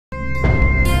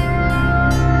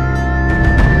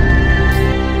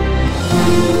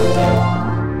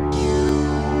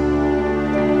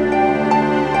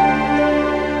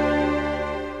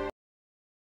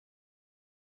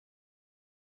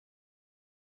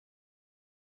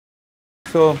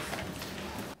So,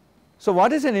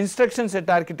 what is an instruction set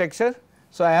architecture?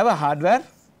 So, I have a hardware,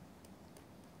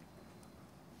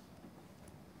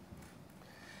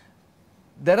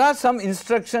 there are some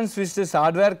instructions which this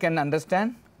hardware can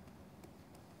understand,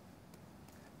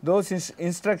 those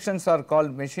instructions are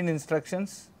called machine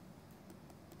instructions.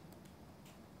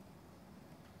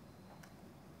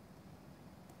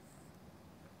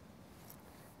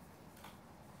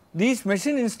 These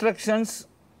machine instructions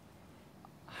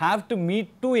have to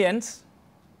meet two ends.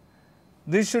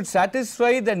 This should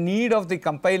satisfy the need of the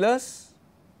compilers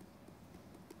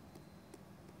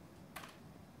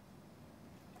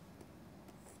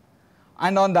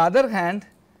and on the other hand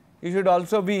it should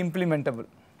also be implementable.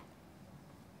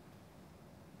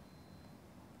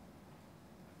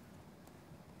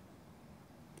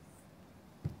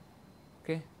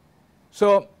 Okay.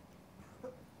 So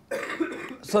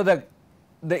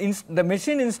the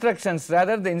machine instructions,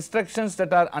 rather the instructions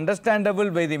that are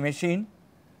understandable by the machine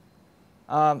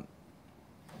have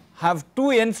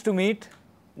two ends to meet.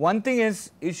 One thing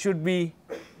is it should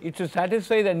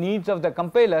satisfy the needs of the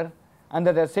compiler and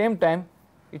at the same time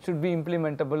it should be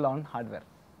implementable on hardware.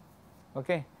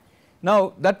 Okay.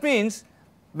 Now that means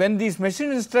when these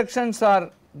machine instructions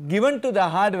are given to the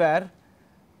hardware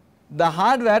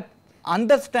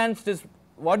understands this.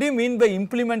 What do you mean by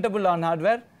implementable on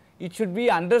hardware? It should be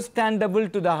understandable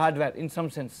to the hardware in some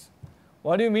sense.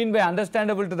 What do you mean by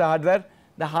understandable to the hardware?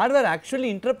 The hardware actually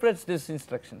interprets these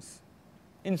instructions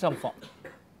in some form,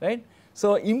 right.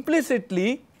 So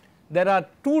implicitly there are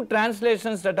two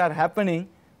translations that are happening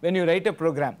when you write a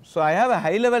program. So I have a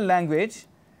high level language,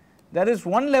 there is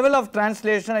one level of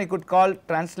translation I could call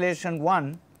translation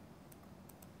 1,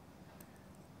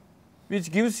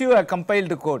 which gives you a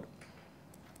compiled code.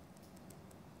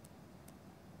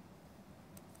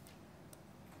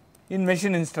 In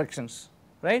machine instructions,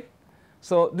 right.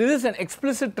 So this is an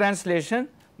explicit translation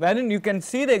wherein you can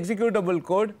see the executable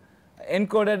code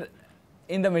encoded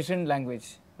in the machine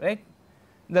language, right,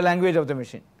 the language of the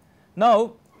machine.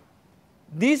 Now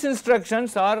these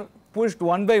instructions are pushed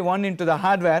one by one into the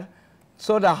hardware.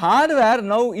 So the hardware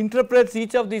now interprets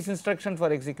each of these instructions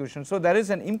for execution. So there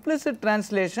is an implicit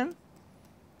translation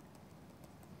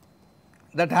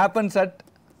that happens at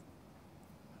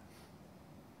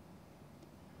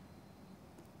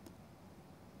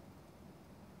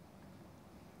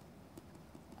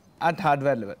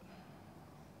hardware level.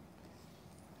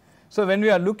 So when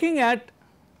we are looking at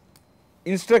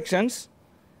instructions,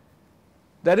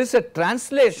 there is a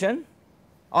translation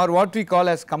or what we call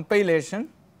as compilation,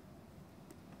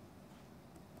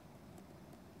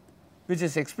 which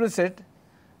is explicit,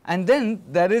 and then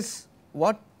there is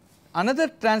another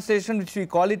translation which we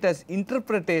call it as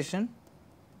interpretation,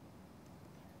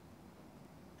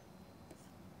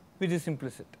 which is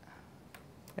implicit,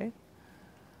 right.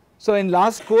 So in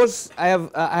last course I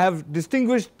have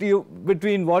distinguished you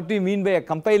between what we mean by a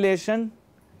compilation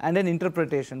and an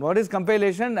interpretation. What is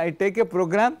compilation? I take a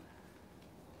program,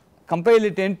 compile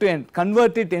it end to end,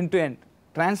 convert it end to end,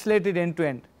 translate it end to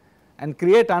end and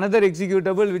create another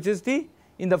executable which is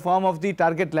in the form of the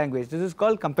target language. This is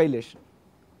called compilation,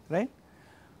 right.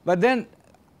 But then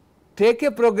take a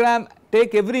program,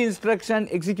 take every instruction,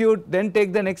 execute, then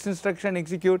take the next instruction,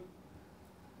 execute,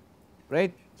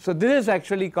 right. So this is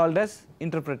actually called as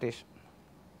interpretation.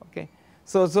 Okay.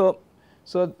 So the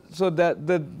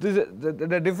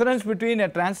difference between a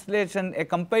translation, a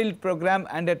compiled program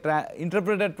and a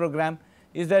interpreted program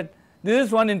is that this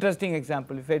is one interesting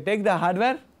example. If I take the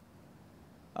hardware,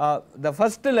 the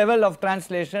first level of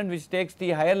translation which takes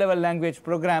the higher level language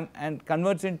program and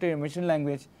converts into a machine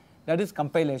language, that is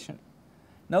compilation.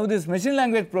 Now this machine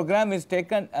language program is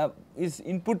taken is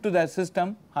input to the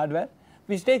system hardware,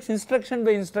 which takes instruction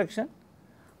by instruction,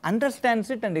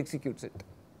 understands it and executes it.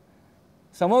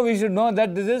 Somehow we should know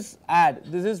that this is add,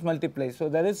 this is multiply. So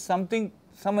there is something,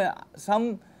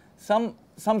 some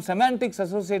semantics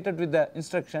associated with the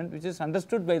instruction which is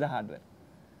understood by the hardware,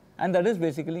 and that is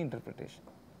basically interpretation,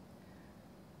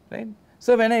 right.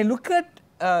 So when I look at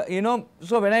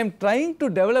so when I am trying to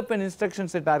develop an instruction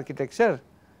set architecture,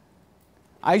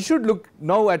 I should look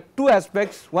now at two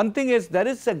aspects. One thing is there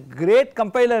is a great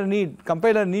compiler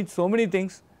needs so many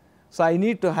things, so I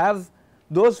need to have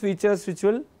those features which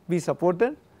will be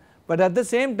supported, but at the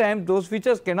same time those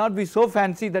features cannot be so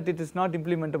fancy that it is not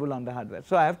implementable on the hardware.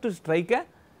 So I have to strike a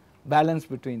balance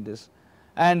between this,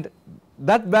 and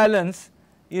that balance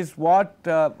is what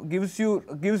gives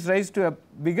rise to a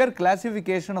bigger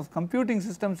classification of computing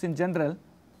systems in general,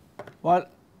 or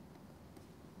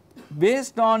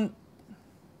based on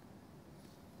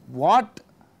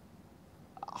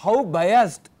how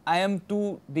biased I am to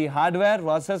the hardware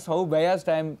versus how biased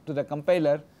I am to the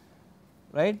compiler,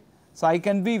 right. So, I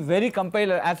can be very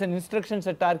compiler as an instruction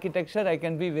set architecture, I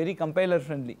can be very compiler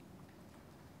friendly.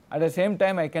 At the same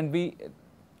time, I can be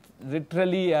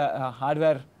literally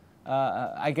hardware,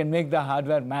 I can make the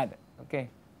hardware mad, okay.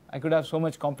 I could have so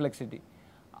much complexity.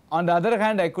 On the other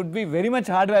hand, I could be very much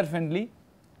hardware friendly,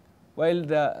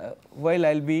 while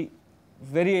I will be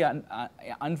very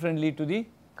unfriendly to the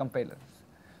compilers.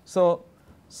 So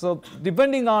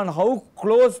depending on how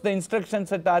close the instruction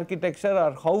set architecture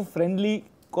or how friendly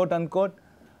quote unquote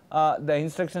the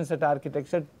instruction set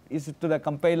architecture is to the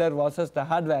compiler versus the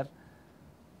hardware,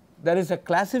 there is a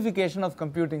classification of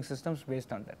computing systems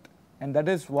based on that, and that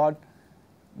is what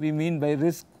we mean by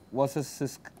RISC versus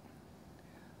CISC.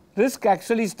 RISC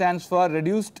actually stands for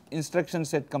reduced instruction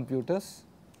set computers.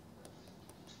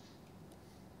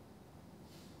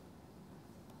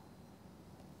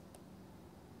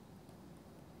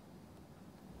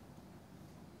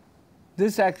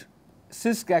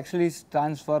 CISC actually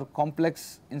stands for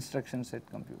complex instruction set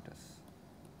computers.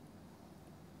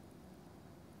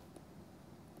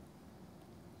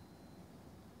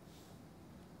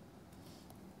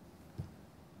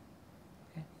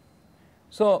 Okay.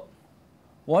 So,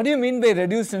 what do you mean by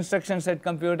reduced instruction set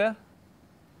computer?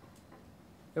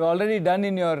 You have already done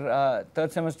in your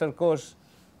third semester course,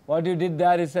 what you did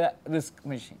there is a RISC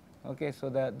machine. Okay. So,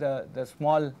 the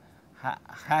small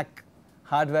hack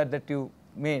hardware that you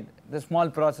made, the small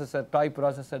processor, toy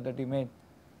processor that you made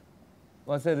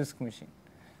was a RISC machine.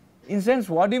 In sense,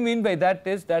 what do you mean by that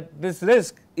is that this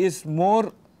RISC is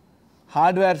more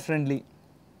hardware friendly.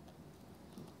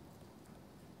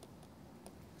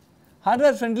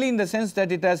 Hardware friendly in the sense that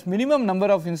it has minimum number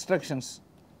of instructions.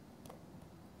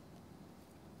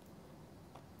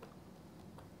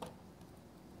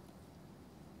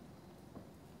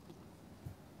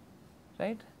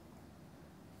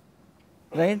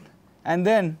 Right, and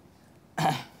then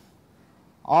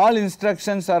all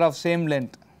instructions are of same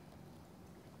length.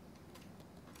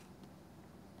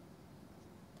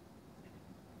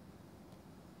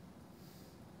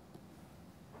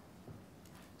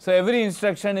 So, every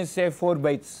instruction is say 4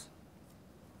 bytes,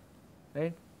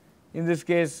 right. In this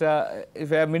case,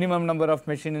 if I have minimum number of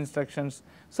machine instructions.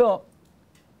 So,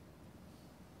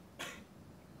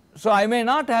 I may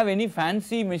not have any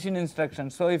fancy machine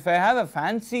instructions. So, if I have a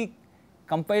fancy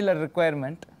compiler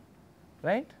requirement,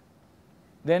 right,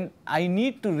 then I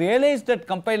need to realize that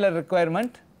compiler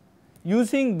requirement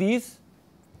using these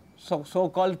so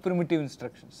called primitive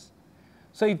instructions.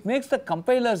 So, it makes the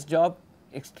compiler's job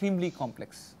extremely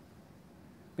complex,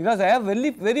 because I have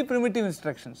very primitive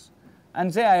instructions,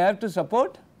 and say I have to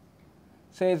support,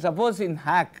 say suppose in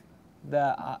hack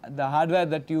the hardware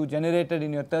that you generated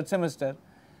in your third semester,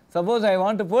 suppose I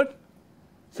want to put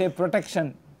say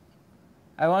protection,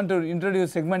 I want to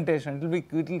introduce segmentation,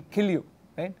 it will kill you,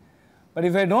 right. But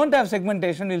if I do not have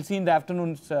segmentation, we will see in the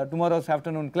afternoons, tomorrow's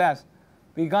afternoon class,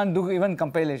 we can't do even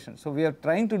compilation. So, we are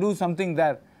trying to do something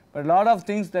there, but a lot of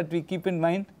things that we keep in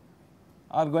mind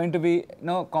are going to be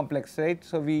complex, right.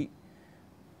 So,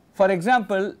 for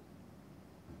example,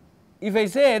 if I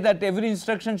say that every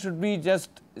instruction should be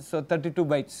just 32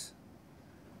 bytes,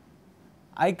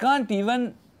 I can't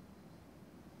even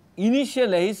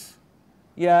initialize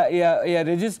a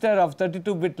register of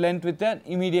 32-bit length with an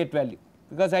immediate value,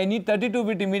 because I need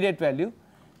 32-bit immediate value.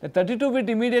 The 32-bit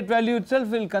immediate value itself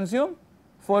will consume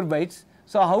 4 bytes.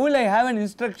 So, how will I have an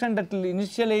instruction that will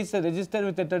initialize a register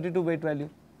with a 32-byte value?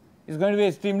 It is going to be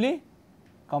extremely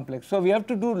complex. So, we have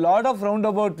to do lot of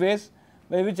roundabout ways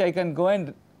by which I can go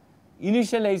and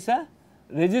initialize a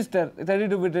register, a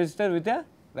 32-bit register with a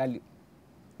value,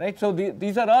 right. So,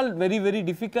 these are all very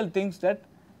difficult things that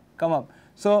come up.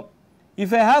 So,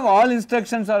 if I have all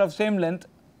instructions are of same length,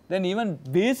 then even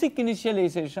basic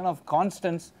initialization of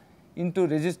constants into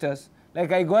registers,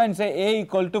 like I go and say a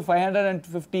equal to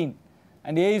 515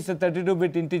 and a is a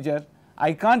 32-bit integer,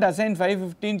 I can't assign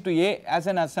 515 to a as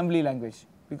an assembly language,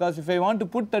 because if I want to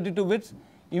put 32 bits,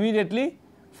 immediately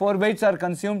 4 bytes are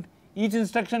consumed, each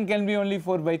instruction can be only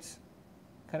 4 bytes,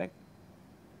 correct.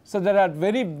 So, there are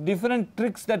very different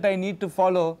tricks that I need to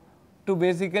follow to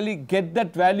basically get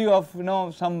that value of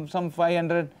some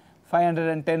 500,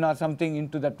 510 or something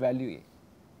into that value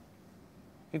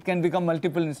A. It can become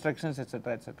multiple instructions,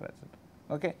 etc., etc., etc.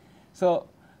 Okay. So,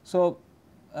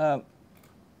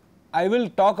 I will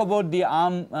talk about the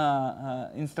ARM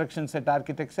instruction set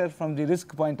architecture from the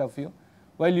RISC point of view,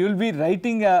 while you will be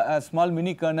writing a small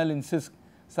mini kernel in CISC.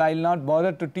 So, I will not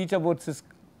bother to teach about CISC,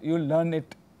 you will learn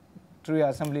it through your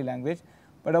assembly language,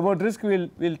 but about RISC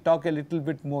we will talk a little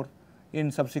bit more in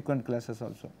subsequent classes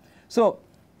also. So,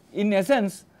 in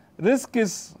essence, RISC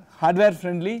is hardware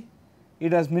friendly,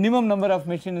 it has minimum number of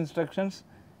machine instructions,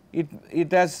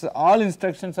 it has all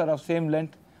instructions are of same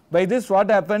length. By this what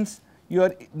happens,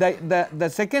 the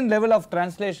second level of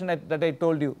translation that I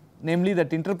told you, namely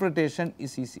that interpretation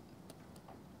is easy.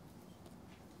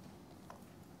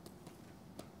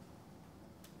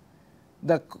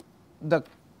 The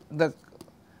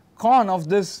con of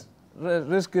this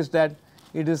RISC is that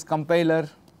it is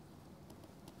compiler's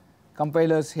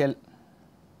hell.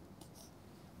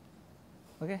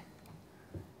 Okay.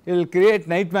 It will create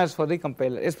nightmares for the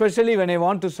compiler, especially when I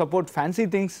want to support fancy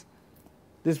things.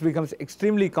 This becomes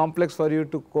extremely complex for you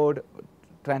to code,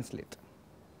 translate.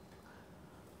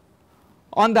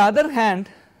 On the other hand,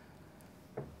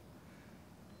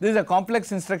 this is a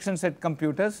complex instruction set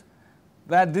computers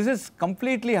where this is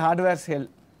completely hardware's hell.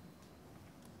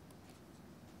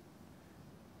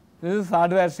 This is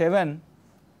hardware 7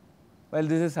 while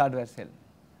this is hardware hell,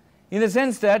 in the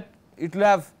sense that it will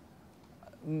have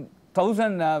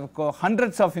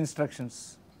hundreds of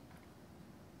instructions.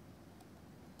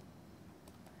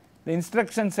 The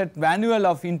instruction set manual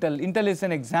of Intel is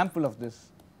an example of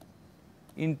this.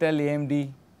 Intel,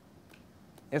 AMD,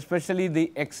 especially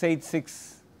the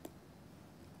x86,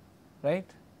 right,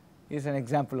 is an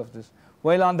example of this.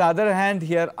 While on the other hand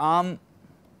here ARM,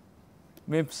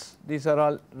 MIPS, these are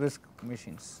all RISC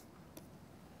machines.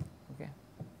 Okay.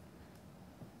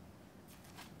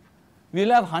 We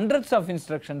will have hundreds of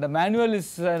instructions. The manual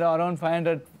is around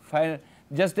 500,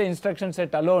 just the instruction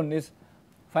set alone is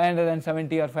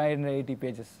 570 or 580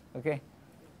 pages, okay,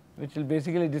 which will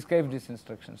basically describe this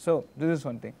instruction. So this is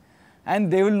one thing,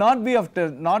 and they will not be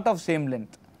not of same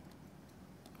length.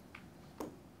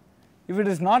 If it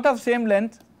is not of same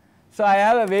length, so I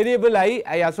have a variable I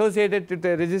associate it with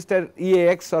a register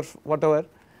EAX or whatever,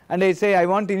 and I say I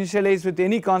want to initialize with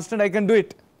any constant, I can do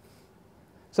it.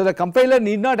 So the compiler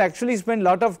need not actually spend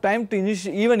lot of time to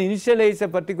even initialize a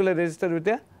particular register with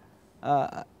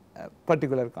a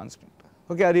particular constant.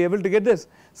 Okay, are you able to get this?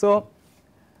 So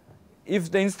if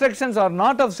the instructions are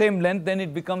not of same length, then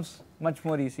it becomes much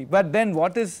more easy, but then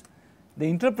what is the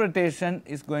interpretation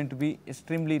is going to be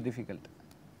extremely difficult.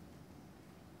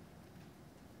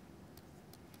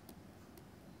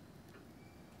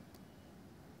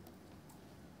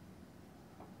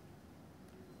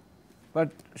 But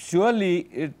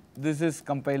surely this is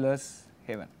compiler's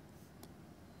heaven.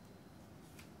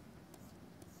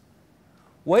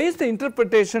 Why is the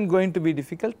interpretation going to be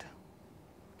difficult?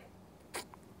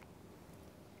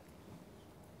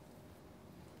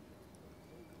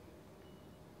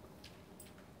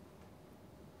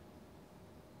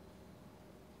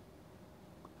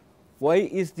 Why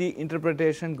is the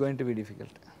interpretation going to be difficult?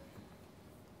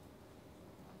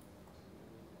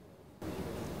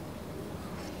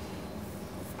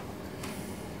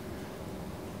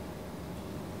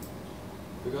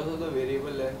 Because of the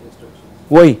variable length instructions.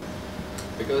 Why?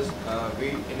 Because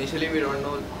initially we don't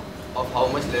know of how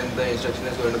much length the instruction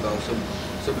is going to come.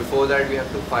 So before that we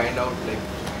have to find out,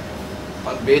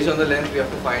 like based on the length we have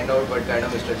to find out what kind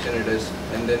of instruction it is,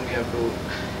 and then we have to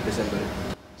disassemble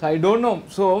it. So I don't know.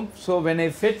 So when I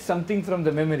fetch something from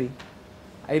the memory,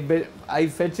 I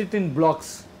fetch it in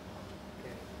blocks.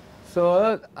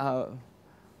 So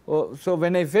so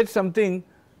when I fetch something,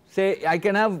 say I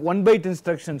can have 1 byte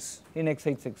instructions in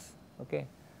x86, okay,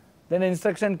 then an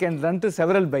instruction can run to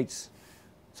several bytes.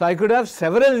 So I could have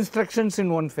several instructions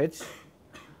in one fetch,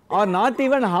 or not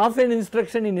even half an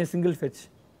instruction in a single fetch,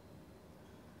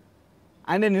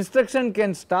 and an instruction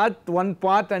can start one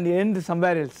part and end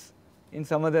somewhere else in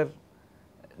some other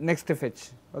next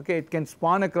fetch, okay, it can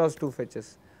span across 2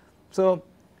 fetches. So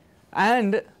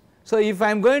if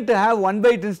I am going to have 1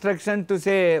 byte instruction to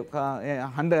say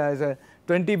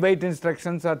 20 byte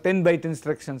instructions or 10 byte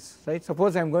instructions, right,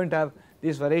 suppose I am going to have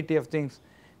this variety of things.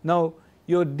 Now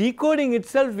your decoding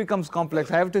itself becomes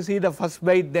complex. I have to see the first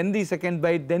byte, then the second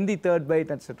byte, then the third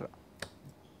byte, etc.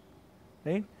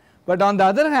 Right. But on the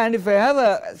other hand, if I have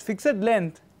a fixed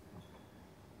length,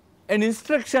 an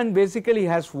instruction basically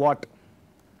has what?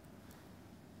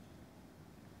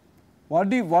 What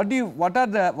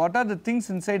are the things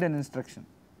inside an instruction?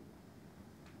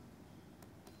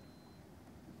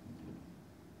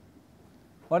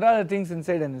 What are the things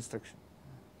inside an instruction?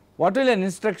 What will an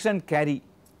instruction carry?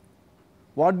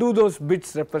 What do those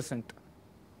bits represent?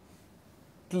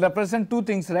 It will represent 2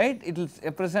 things, right? It will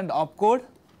represent opcode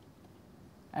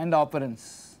and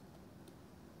operands,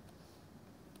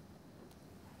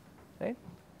 right?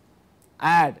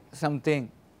 Add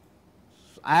something,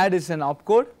 add is an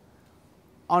opcode.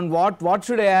 On what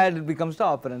should I add? It becomes the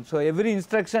operand. So every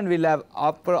instruction will have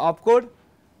opcode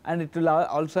and it will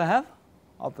also have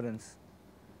operands.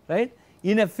 right.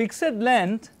 In a fixed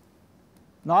length,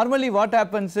 normally what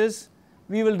happens is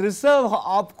we will reserve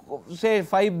say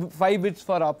 5 bits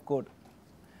for opcode,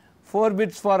 4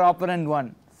 bits for operand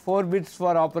 1, 4 bits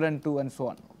for operand 2 and so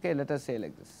on, okay, let us say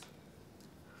like this.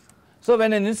 So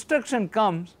when an instruction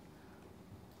comes,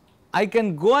 I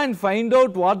can go and find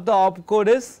out what the opcode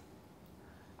is,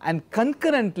 and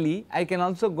concurrently I can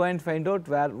also go and find out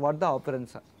what the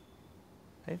operands are,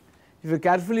 right. If you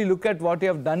carefully look at what you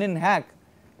have done in hack,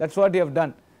 that is what you have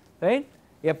done, right.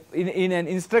 In an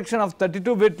instruction of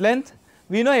 32-bit length,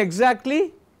 we know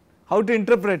exactly how to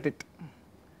interpret it.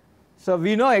 So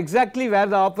we know exactly where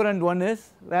the operand 1 is,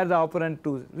 where the operand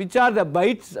 2 is, which are the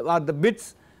bytes or the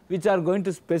bits which are going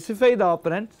to specify the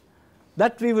operands,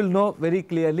 that we will know very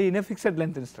clearly in a fixed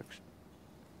length instruction.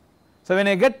 So when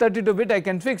I get 32-bit, I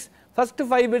can fix first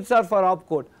 5 bits are for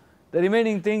opcode, the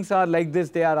remaining things are like this,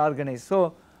 they are organized.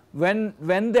 So when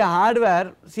the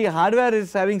hardware, see hardware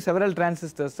is having several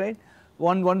transistors, right.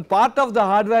 One part of the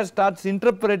hardware starts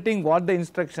interpreting what the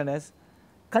instruction is,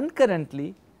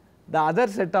 concurrently the other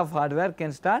set of hardware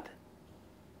can start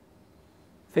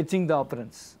fetching the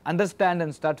operands, understand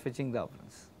and start fetching the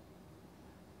operands.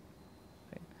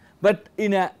 Right. But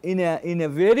in a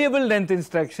variable length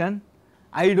instruction,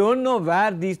 I do not know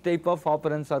where these type of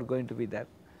operands are going to be there.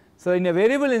 So in a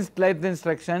variable length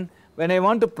instruction, when I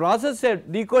want to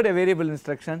decode a variable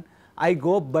instruction, I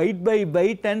go byte by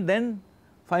byte and then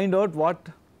find out where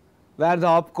the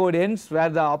opcode ends, where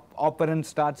the operand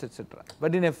starts, etc.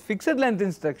 But in a fixed length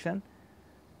instruction,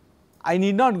 I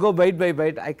need not go byte by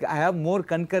byte, I have more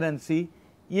concurrency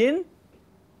in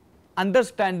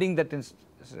understanding that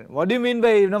instruction. What do you mean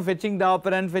by fetching the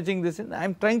operand, fetching this? I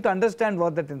am trying to understand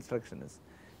what that instruction is.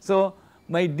 So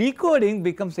my decoding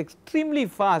becomes extremely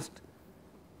fast,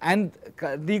 and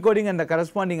decoding and the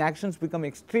corresponding actions become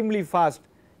extremely fast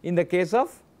in the case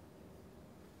of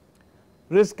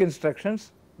RISC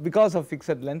instructions because of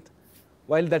fixed length,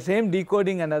 while the same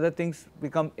decoding and other things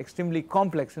become extremely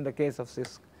complex in the case of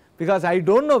CISC, because I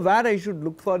do not know where I should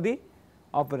look for the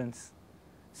operands.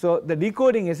 So the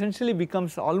decoding essentially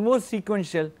becomes almost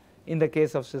sequential in the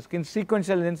case of CISC. In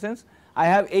sequential instance, I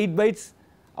have 8 bytes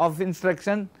of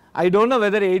instruction, I do not know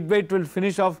whether 8 byte will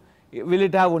finish off, will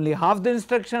it have only half the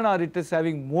instruction, or it is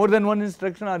having more than one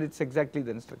instruction, or it is exactly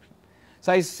the instruction.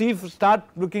 So I start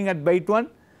looking at byte 1,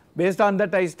 based on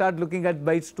that I start looking at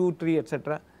bytes 2, 3,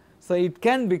 etc. So it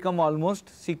can become almost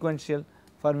sequential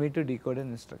for me to decode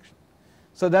an instruction.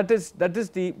 So that is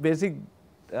the basic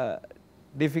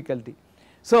difficulty.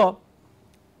 So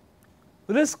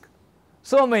RISC,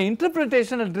 so my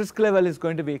interpretation at RISC level is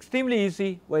going to be extremely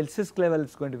easy, while CISC level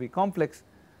is going to be complex.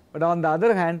 But on the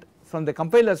other hand, from the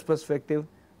compiler's perspective,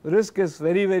 RISC is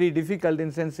very difficult,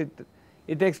 in sense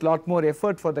it takes lot more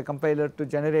effort for the compiler to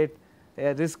generate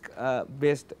a RISC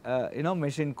based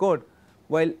machine code,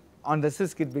 while on the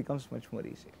CISC it becomes much more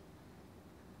easy,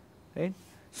 right.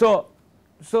 So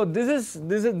this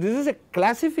is a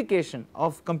classification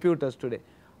of computers today.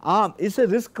 ARM is a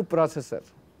RISC processor,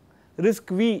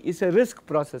 RISC-V is a RISC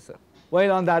processor,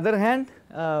 while on the other hand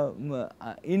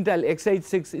Intel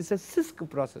x86 is a CISC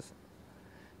processor.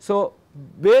 So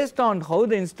based on how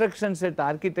the instruction set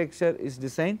architecture is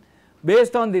designed,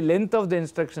 based on the length of the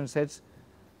instruction sets,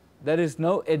 there is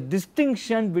now a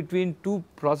distinction between two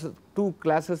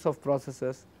classes of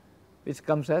processors, which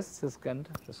comes as CISC and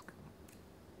RISC.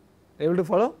 Able to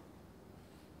follow?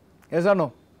 Yes or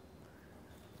no?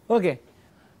 Okay.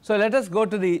 So let us go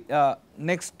to the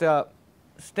next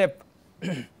step.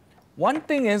 One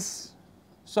thing is,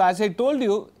 so as I told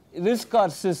you, RISC or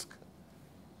CISC,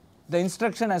 the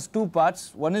instruction has two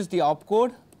parts. One is the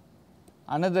opcode,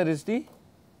 another is the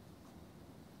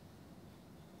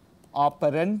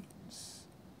operands.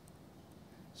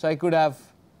 So I could have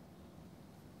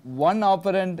one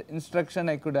operand instruction,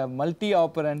 I could have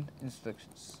multi-operand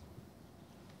instructions.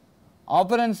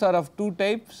 Operands are of two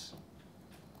types,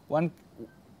 one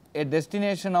a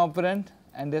destination operand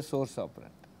and a source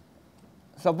operand.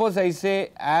 Suppose I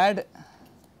say add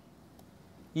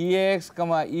EAX,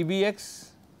 EBX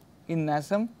in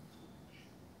NASM,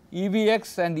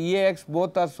 EBX and EAX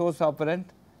both are source operand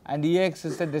and EAX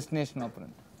is a destination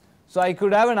operand. So I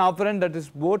could have an operand that is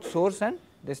both source and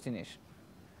destination.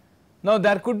 Now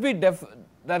there could be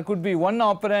one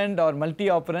operand or multi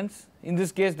operands. In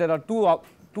this case there are two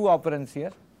operands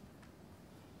here,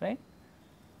 right?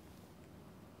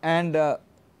 And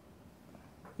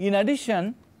in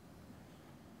addition,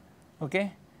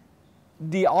 okay,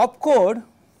 the opcode,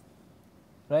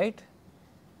 right,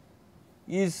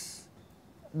 is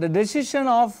the decision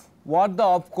of what the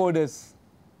opcode is,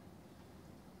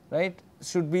 right,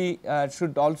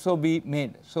 should also be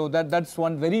made. So that's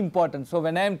one very important. So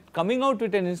when I am coming out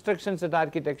with an instruction set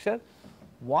architecture,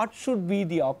 what should be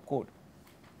the opcode?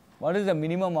 What is the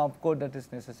minimum opcode that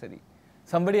is necessary?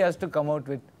 Somebody has to come out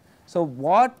with. So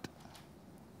what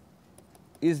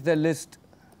is the list?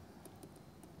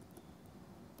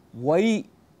 Why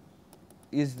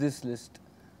is this list?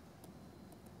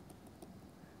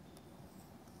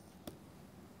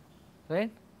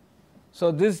 Right?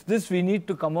 So this we need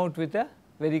to come out with a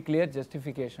very clear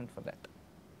justification for that.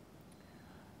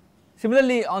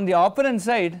 Similarly, on the operand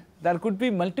side, there could be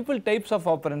multiple types of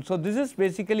operands. So this is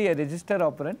basically a register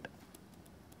operand.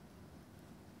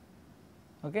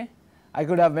 Okay, I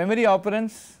could have memory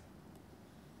operands.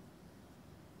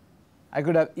 I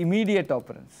could have immediate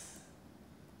operands.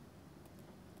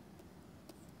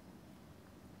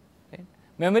 Right.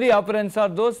 Memory operands are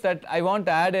those that I want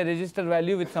to add a register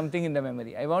value with something in the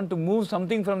memory. I want to move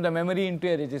something from the memory into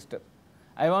a register.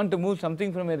 I want to move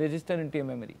something from a register into a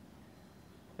memory.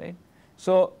 Right.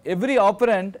 So every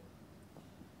operand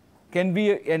can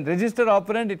be a register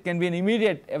operand, it can be an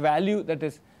immediate a value that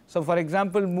is. So for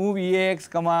example, move EAX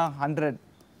comma 100.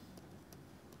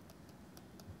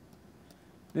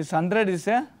 This 100 is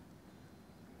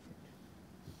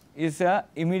a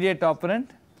immediate operand,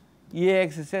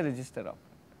 EAX is a register operand.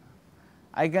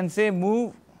 I can say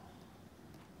move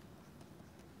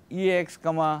EAX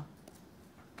comma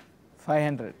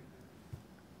 500.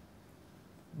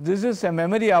 This is a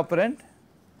memory operand.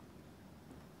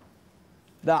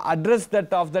 The address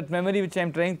of that memory which I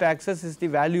am trying to access is the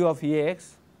value of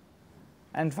EAX,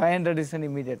 and 500 is an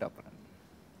immediate operand.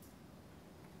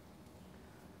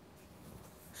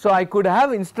 So I could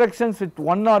have instructions with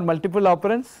one or multiple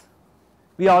operands.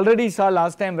 We already saw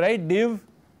last time, right, div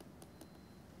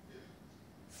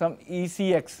some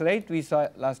ECX, right, we saw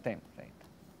last time, right.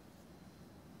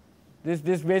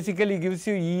 This basically gives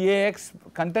you EAX,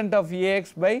 content of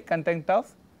EAX by content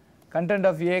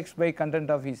of EAX by content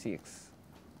of ECX,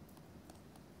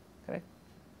 correct.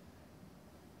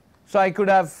 So I could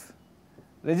have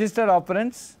register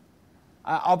operands.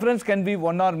 Operands can be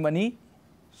one or many.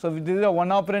 So this is a one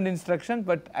operand instruction,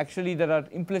 but actually there are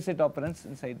implicit operands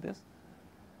inside this.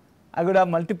 I could have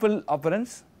multiple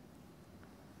operands,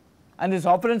 and these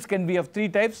operands can be of three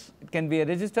types. It can be a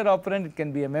register operand, it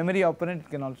can be a memory operand, it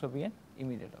can also be an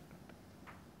immediate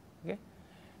operand. Okay.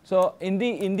 So in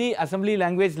the assembly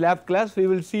language lab class, we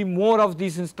will see more of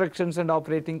these instructions and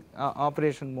operation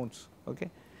modes. Okay.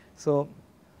 So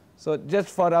just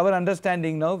for our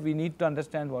understanding now, we need to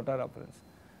understand what are operands.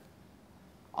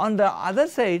 On the other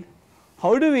side,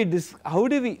 how do we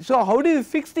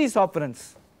fix these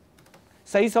operands,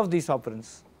 size of these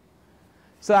operands?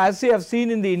 So as you have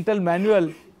seen in the Intel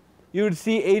manual, you would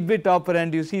see 8-bit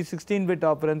operand, you see 16-bit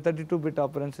operand, 32-bit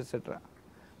operands, etc.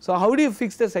 So how do you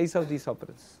fix the size of these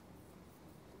operands?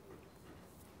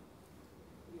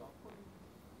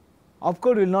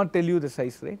 Opcode will not tell you the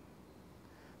size, right?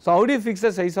 So how do you fix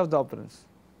the size of the operands?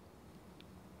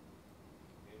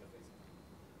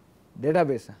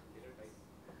 Database.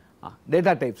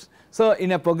 Data types. So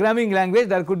in a programming language,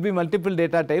 there could be multiple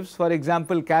data types. For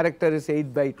example, character is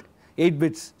 8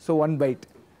 bits, so 1 byte.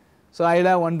 So I will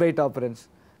have 1 byte operands.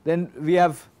 Then we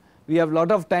have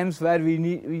lot of times where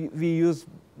we use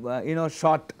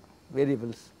short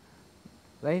variables,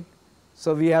 right?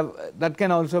 So we have that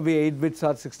can also be 8 bits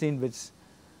or 16 bits.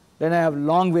 Then I have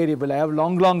long variable. I have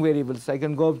long variables. I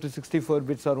can go up to 64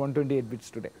 bits or 128 bits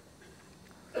today.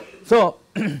 So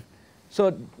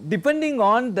so depending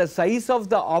on the size of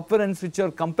the operands which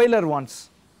your compiler wants,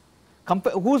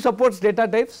 who supports data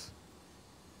types?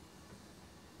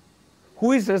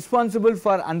 Who is responsible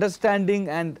for understanding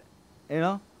and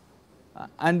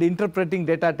and interpreting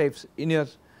data types in your?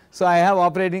 So I have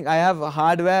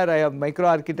hardware, I have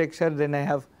microarchitecture, then I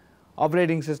have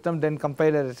operating system, then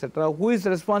compiler, etc. Who is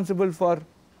responsible for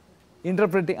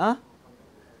interpreting?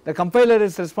 The compiler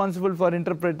is responsible for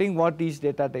interpreting what each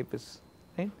data type is,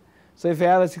 right? So if I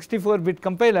have a 64-bit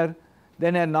compiler,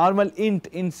 then a normal int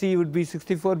in C would be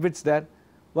 64 bits there,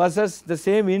 versus the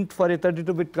same int for a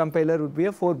 32-bit compiler would be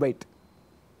a 4 byte.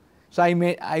 So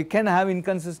I can have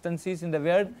inconsistencies in the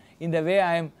way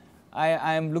I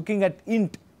am looking at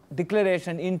int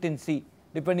declaration int in C,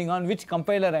 depending on which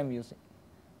compiler I am using,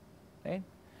 right.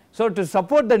 So to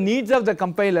support the needs of the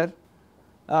compiler,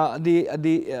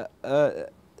 the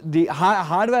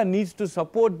hardware needs to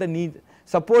support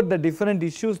the different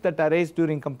issues that arise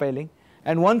during compiling,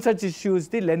 and one such issue is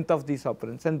the length of these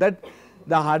operands, and that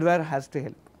the hardware has to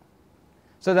help.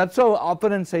 So that's how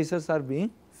operand sizes are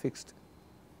being fixed,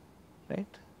 right.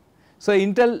 So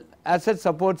Intel as such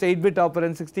supports 8-bit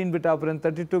operand, 16-bit operand,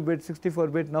 32-bit,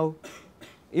 64-bit. Now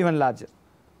even larger.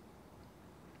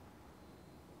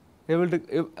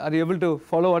 Are you able to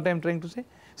follow what I am trying to say?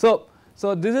 So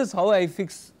this is how I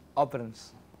fix operands.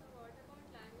 So what about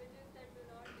languages that do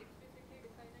not explicitly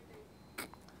define a type?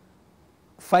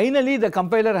 Finally, the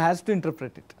compiler has to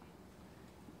interpret it.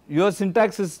 Your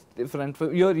syntax is different.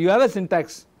 You have a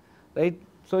syntax, right?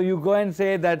 So you go and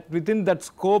say that within that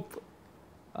scope,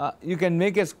 you can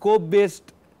make a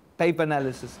scope-based type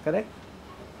analysis, correct?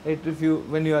 Right?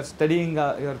 When you are studying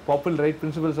your POPL, right,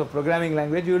 principles of programming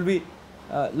language, you will be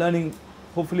learning.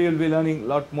 Hopefully, you will be learning a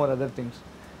lot more other things.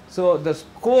 So the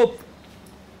scope.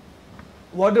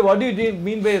 What do you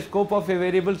mean by a scope of a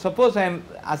variable? Suppose I am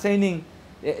assigning,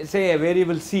 say, a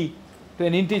variable c to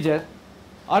an integer.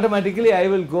 Automatically, I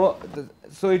will go.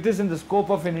 So it is in the scope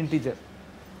of an integer.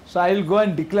 So I will go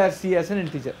and declare c as an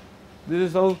integer. This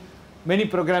is how many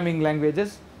programming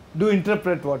languages do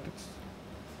interpret what it is.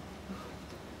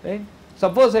 Right?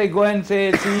 Suppose I go and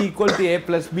say c equal to a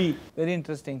plus b. Very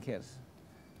interesting here.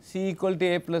 C equal to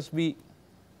a plus b.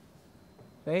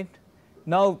 Right?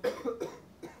 Now,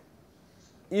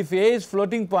 if a is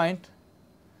floating point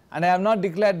and I have not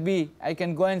declared b, I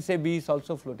can go and say b is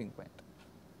also floating point.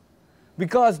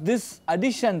 Because this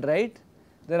addition, right,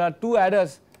 there are two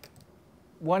adders.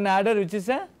 One adder which is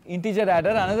a integer adder,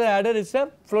 another adder is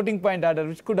a floating point adder,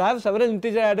 which could have several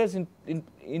integer adders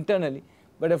internally,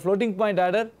 but a floating point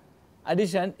adder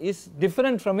addition is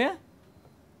different from a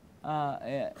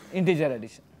integer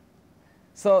addition.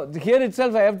 So here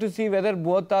itself I have to see whether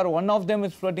both are, one of them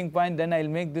is floating point, then I will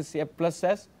make this a plus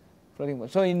as floating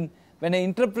point. So when I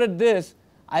interpret this,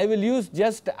 I will use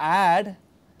just add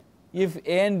if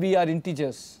a and b are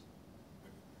integers.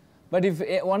 But if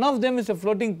one of them is a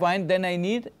floating point, then I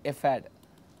need fadd.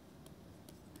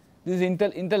 This is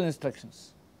Intel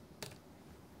instructions.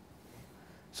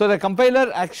 So the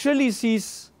compiler actually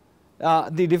sees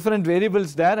the different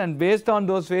variables there, and based on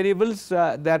those variables,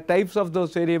 the types of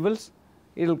those variables,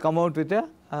 it will come out with a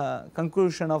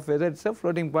conclusion of whether it is a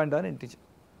floating point or integer.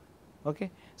 Okay.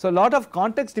 So a lot of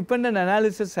context dependent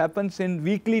analysis happens in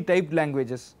weakly typed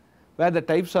languages, where the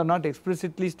types are not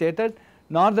explicitly stated,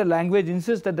 nor the language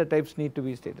insists that the types need to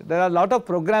be stated. There are a lot of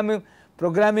programming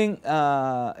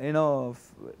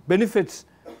benefits.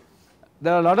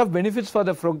 There are a lot of benefits for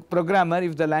the programmer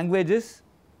if the language is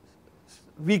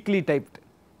weakly typed.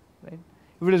 Right?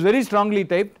 If it is very strongly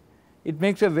typed, it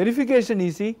makes a verification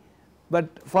easy, but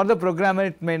for the programmer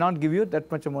it may not give you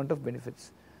that much amount of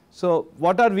benefits. So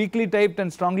what are weakly typed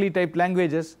and strongly typed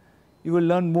languages, you will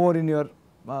learn more in your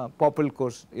POPL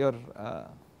course, your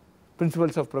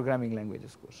principles of programming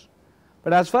languages course.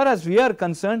 But as far as we are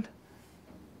concerned,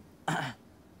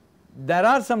 there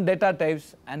are some data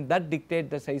types and that dictate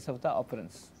the size of the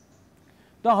operands.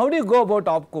 Now how do you go about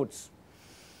opcodes?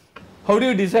 How do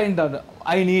you design that?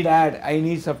 I need add, I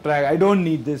need subtract, I don't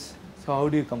need this. So how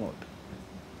do you come out?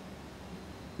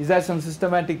 Is there some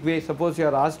systematic way? Suppose you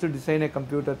are asked to design a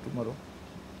computer tomorrow.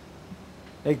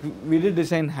 Like we did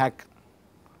design hack.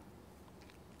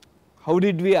 How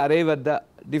did we arrive at the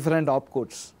different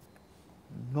opcodes?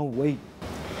 No way.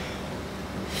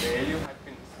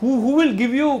 Who will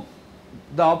give you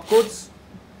the opcodes?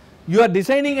 You are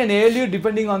designing an ALU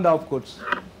depending on the opcodes.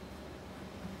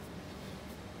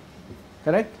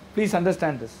 Correct? Please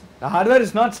understand this. The hardware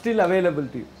is not still available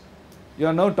to you. You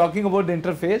are now talking about the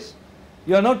interface.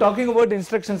 You are now talking about the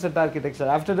instruction set architecture.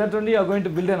 After that only you are going to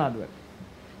build an hardware.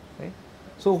 Right?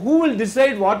 So who will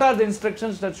decide what are the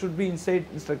instructions that should be inside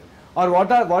or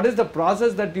what is the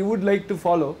process that you would like to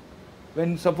follow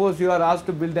when suppose you are asked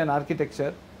to build an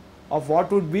architecture of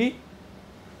what would be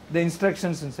the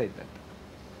instructions inside that.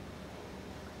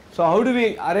 So how do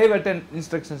we arrive at an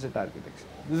instruction set architecture?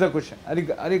 This is a question.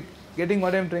 Are you getting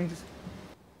what I am trying to say?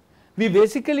 We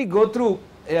basically go through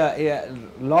a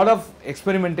lot of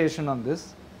experimentation on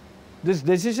this. This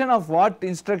decision of what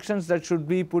instructions that should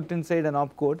be put inside an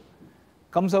opcode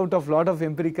comes out of lot of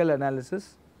empirical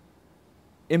analysis.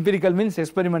 Empirical means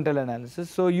experimental analysis.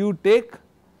 So you take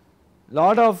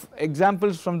lot of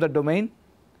examples from the domain.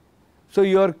 So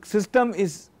your system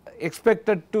is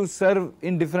expected to serve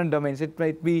in different domains. It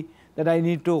might be that I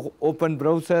need to open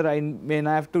browser, I may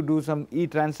have to do some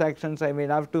e-transactions, I may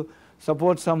have to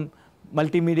support some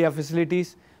multimedia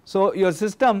facilities. So your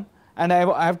system, and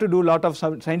I have to do lot of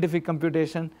scientific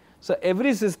computation. So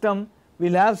every system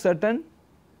will have certain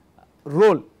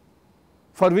role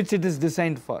for which it is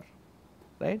designed for,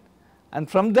 right? And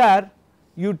from there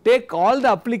you take all the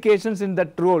applications in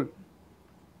that role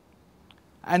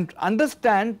and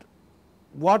understand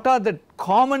what are the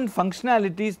common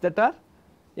functionalities that are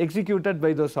executed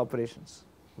by those operations,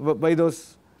 by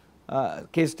those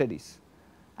case studies.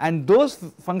 and those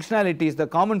functionalities, the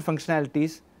common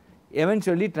functionalities,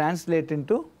 eventually translate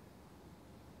into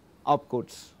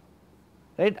opcodes,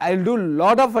 right. I will do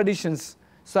lot of additions,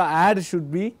 so add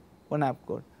should be one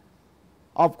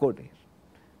opcode here.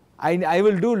 I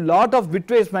will do lot of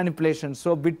bitwise manipulations,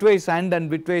 so bitwise and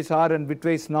bitwise OR and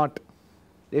bitwise NOT,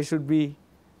 they should be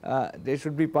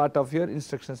part of your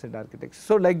instruction set architecture.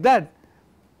 So like that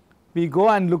we go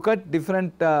and look at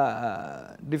different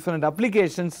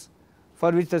applications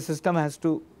for which the system has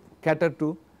to cater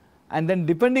to, and then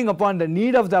depending upon the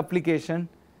need of the application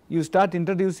you start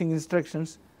introducing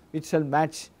instructions which shall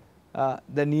match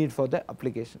the need for the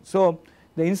application. So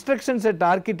the instruction set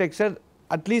architecture,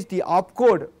 at least the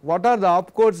opcode, what are the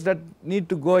opcodes that need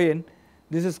to go in,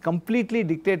 this is completely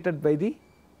dictated by the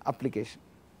application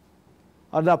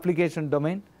or the application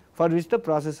domain for which the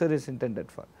processor is intended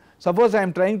for. Suppose I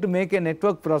am trying to make a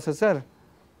network processor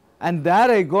and there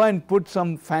I go and put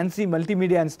some fancy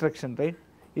multimedia instruction, right,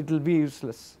 it will be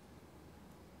useless,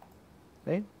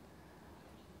 right.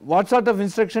 What sort of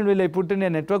instruction will I put in a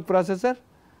network processor?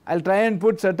 I will try and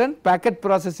put certain packet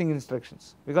processing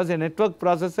instructions, because a network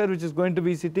processor which is going to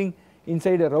be sitting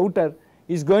inside a router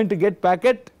is going to get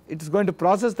packet, it is going to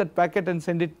process that packet and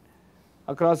send it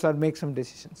across or make some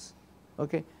decisions,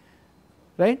 okay,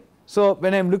 right. So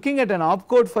when I am looking at an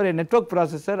opcode for a network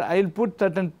processor, I will put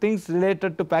certain things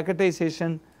related to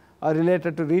packetization or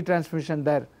related to retransmission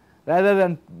there,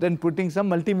 rather than putting some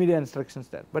multimedia instructions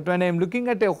there. But when I am looking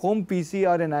at a home PC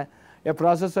or a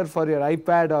processor for your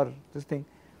iPad or this thing,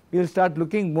 we will start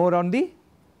looking more on the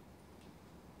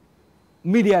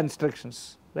media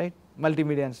instructions, right,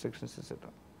 multimedia instructions, etc.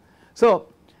 So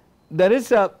there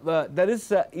is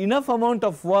enough amount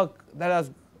of work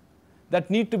that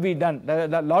need to be done, there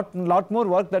is a lot more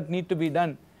work that need to be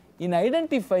done in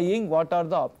identifying what are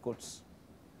the opcodes,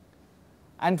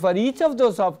 and for each of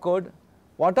those opcode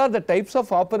what are the types of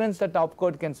operands that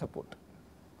opcode can support,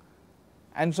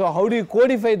 and so how do you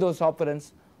codify those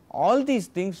operands. All these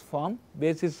things form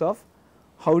basis of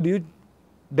how do you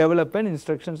develop an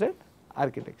instruction set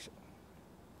architecture,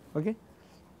 okay.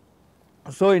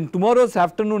 So in tomorrow's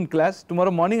afternoon class,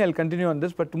 tomorrow morning I will continue on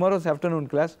this, but tomorrow's afternoon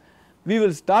class we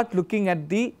will start looking at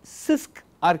the CISC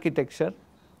architecture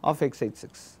of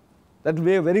x86. That will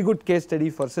be a very good case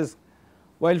study for CISC,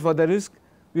 while for the RISC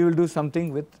we will do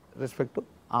something with respect to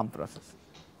ARM processor,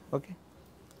 okay,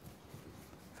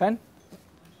 fine,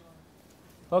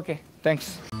 okay,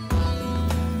 thanks.